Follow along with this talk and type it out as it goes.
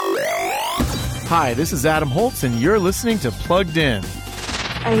Hi, this is Adam Holtz, and you're listening to Plugged In.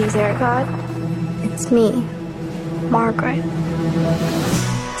 Are you there, God? It's me, Margaret.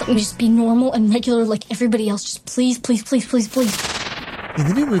 Let me just be normal and regular like everybody else. Just please, please, please, please, please. In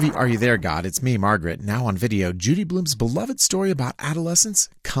the new movie, Are You There, God? It's Me, Margaret, now on video, Judy Blume's beloved story about adolescence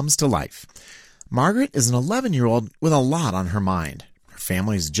comes to life. Margaret is an 11-year-old with a lot on her mind. Her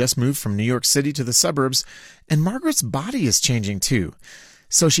family's just moved from New York City to the suburbs, and Margaret's body is changing too.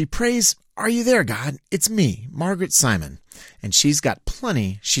 So she prays, "Are you there, God? It's me, Margaret Simon." And she's got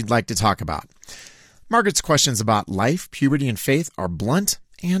plenty she'd like to talk about. Margaret's questions about life, puberty, and faith are blunt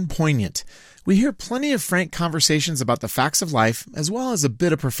and poignant. We hear plenty of frank conversations about the facts of life, as well as a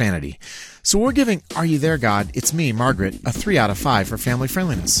bit of profanity. So we're giving Are You There, God? It's Me, Margaret, a 3 out of 5 for family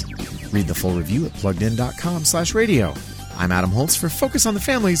friendliness. Read the full review at pluggedin.com/radio. I'm Adam Holtz for Focus on the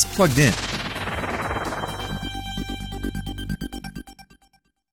Family's Plugged In.